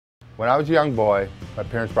When I was a young boy, my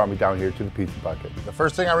parents brought me down here to the Pizza Bucket. The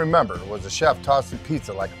first thing I remember was the chef tossing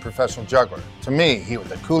pizza like a professional juggler. To me, he was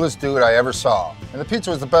the coolest dude I ever saw. And the pizza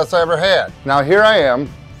was the best I ever had. Now here I am,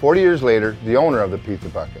 40 years later, the owner of the Pizza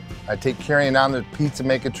Bucket. I take carrying on the pizza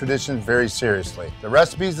making tradition very seriously. The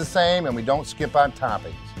recipe's the same and we don't skip on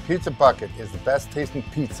toppings. Pizza Bucket is the best tasting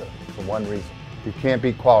pizza for one reason. You can't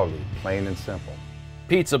beat quality, plain and simple.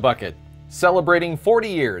 Pizza Bucket, celebrating 40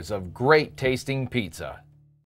 years of great tasting pizza.